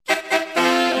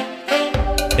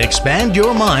Expand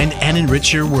your mind and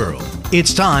enrich your world.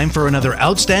 It's time for another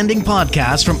outstanding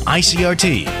podcast from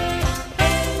ICRT.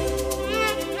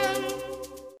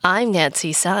 I'm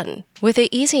Nancy Sun with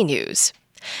the Easy News.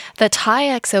 The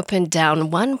TAIEX opened down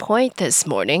 1 point this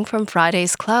morning from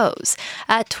Friday's close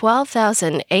at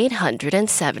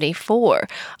 12,874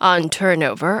 on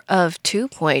turnover of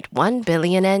 2.1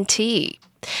 billion NT.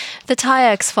 The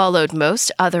TAIEX followed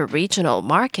most other regional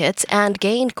markets and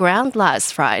gained ground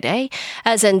last Friday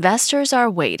as investors are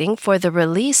waiting for the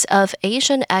release of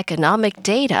Asian economic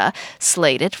data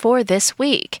slated for this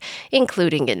week,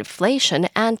 including inflation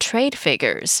and trade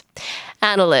figures.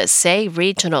 Analysts say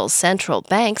regional central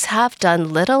banks have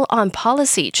done little on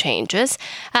policy changes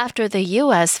after the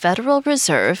U.S. Federal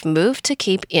Reserve moved to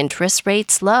keep interest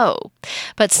rates low.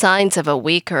 But signs of a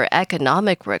weaker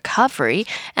economic recovery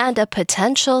and a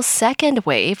potential second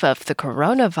wave of the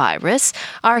coronavirus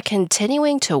are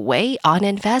continuing to weigh on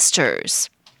investors.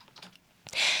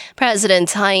 President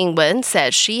Tsai Ing-wen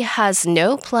said she has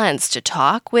no plans to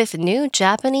talk with new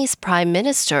Japanese Prime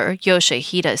Minister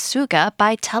Yoshihide Suga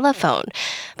by telephone,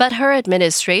 but her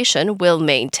administration will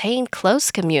maintain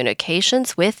close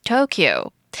communications with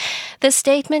Tokyo. The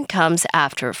statement comes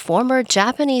after former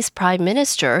Japanese Prime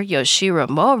Minister Yoshiro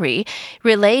Mori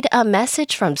relayed a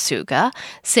message from Suga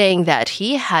saying that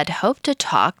he had hoped to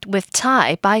talk with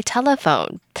Tsai by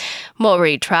telephone.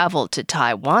 Mori traveled to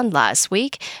Taiwan last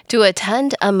week to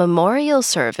attend a memorial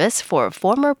service for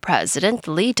former President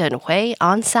Lee Teng-hui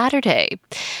on Saturday.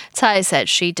 Tsai said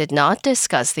she did not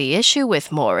discuss the issue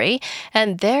with Mori,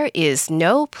 and there is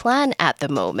no plan at the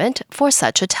moment for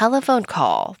such a telephone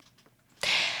call.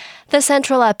 The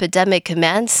Central Epidemic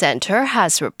Command Center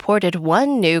has reported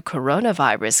 1 new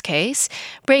coronavirus case,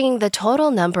 bringing the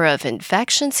total number of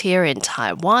infections here in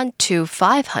Taiwan to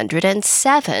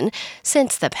 507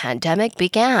 since the pandemic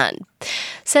began.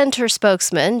 Center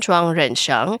spokesman Zhuang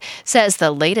Renxiang says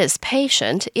the latest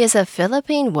patient is a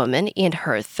Philippine woman in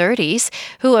her 30s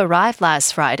who arrived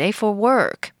last Friday for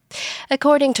work.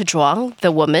 According to Zhuang,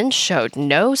 the woman showed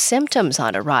no symptoms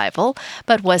on arrival,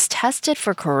 but was tested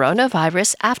for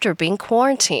coronavirus after being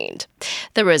quarantined.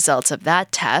 The results of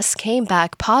that test came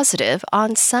back positive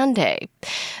on Sunday.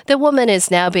 The woman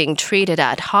is now being treated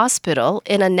at hospital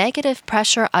in a negative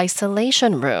pressure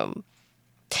isolation room.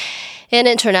 In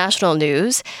international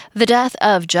news, the death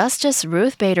of Justice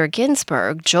Ruth Bader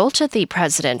Ginsburg jolted the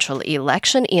presidential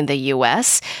election in the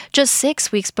U.S. just 6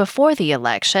 weeks before the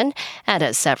election, and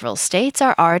as several states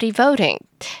are already voting.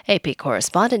 AP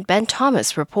correspondent Ben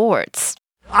Thomas reports.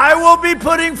 I will be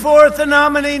putting forth a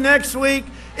nominee next week.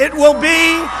 It will be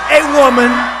a woman.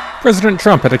 President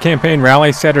Trump at a campaign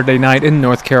rally Saturday night in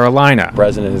North Carolina. The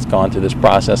president has gone through this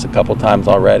process a couple times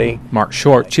already. Mark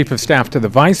Short, chief of staff to the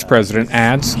vice president,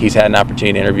 adds, he's had an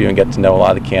opportunity to interview and get to know a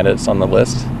lot of the candidates on the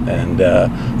list, and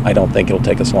I don't think it'll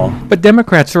take us long. But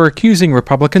Democrats are accusing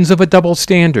Republicans of a double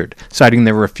standard, citing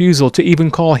their refusal to even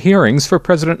call hearings for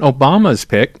President Obama's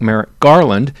pick, Merrick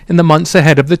Garland, in the months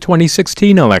ahead of the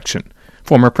 2016 election.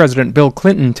 Former President Bill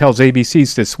Clinton tells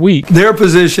ABC's This Week, their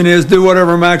position is do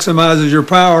whatever maximizes your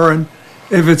power, and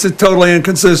if it's totally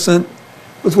inconsistent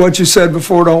with what you said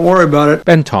before, don't worry about it.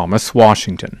 Ben Thomas,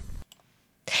 Washington.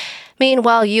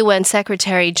 Meanwhile, UN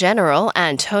Secretary General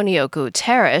Antonio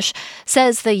Guterres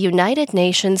says the United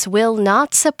Nations will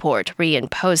not support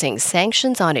reimposing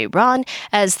sanctions on Iran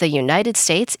as the United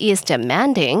States is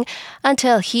demanding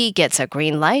until he gets a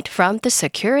green light from the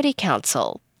Security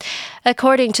Council.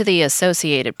 According to the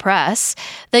Associated Press,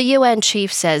 the UN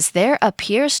chief says there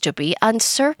appears to be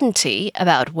uncertainty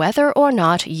about whether or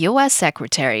not U.S.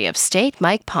 Secretary of State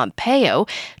Mike Pompeo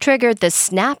triggered the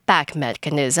snapback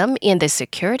mechanism in the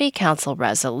Security Council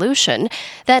resolution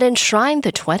that enshrined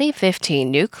the 2015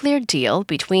 nuclear deal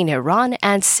between Iran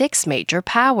and 6 major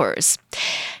powers.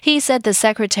 He said the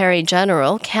Secretary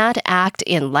General can't act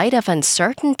in light of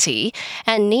uncertainty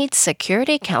and needs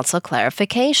Security Council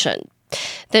clarification.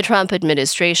 The Trump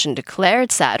administration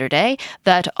declared Saturday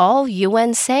that all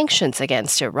UN sanctions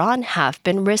against Iran have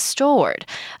been restored,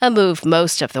 a move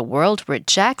most of the world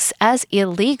rejects as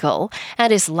illegal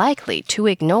and is likely to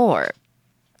ignore.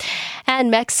 And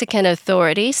Mexican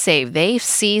authorities say they've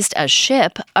seized a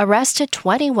ship, arrested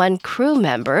 21 crew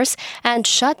members, and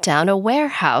shut down a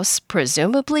warehouse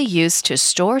presumably used to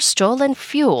store stolen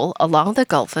fuel along the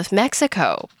Gulf of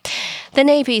Mexico. The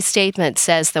Navy statement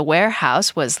says the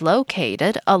warehouse was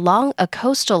located along a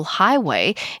coastal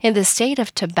highway in the state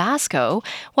of Tabasco,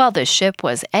 while the ship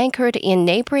was anchored in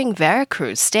neighboring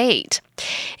Veracruz state.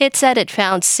 It said it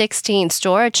found 16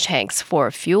 storage tanks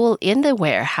for fuel in the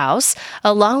warehouse,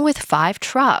 along with 5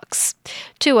 trucks.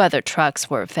 2 other trucks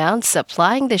were found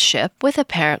supplying the ship with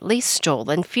apparently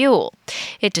stolen fuel.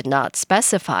 It did not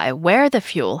specify where the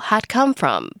fuel had come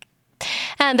from.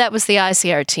 And that was the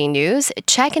ICRT News.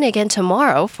 Check in again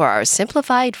tomorrow for our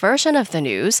simplified version of the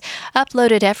news,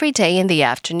 uploaded every day in the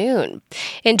afternoon.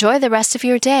 Enjoy the rest of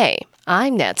your day.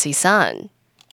 I'm Nancy Sun.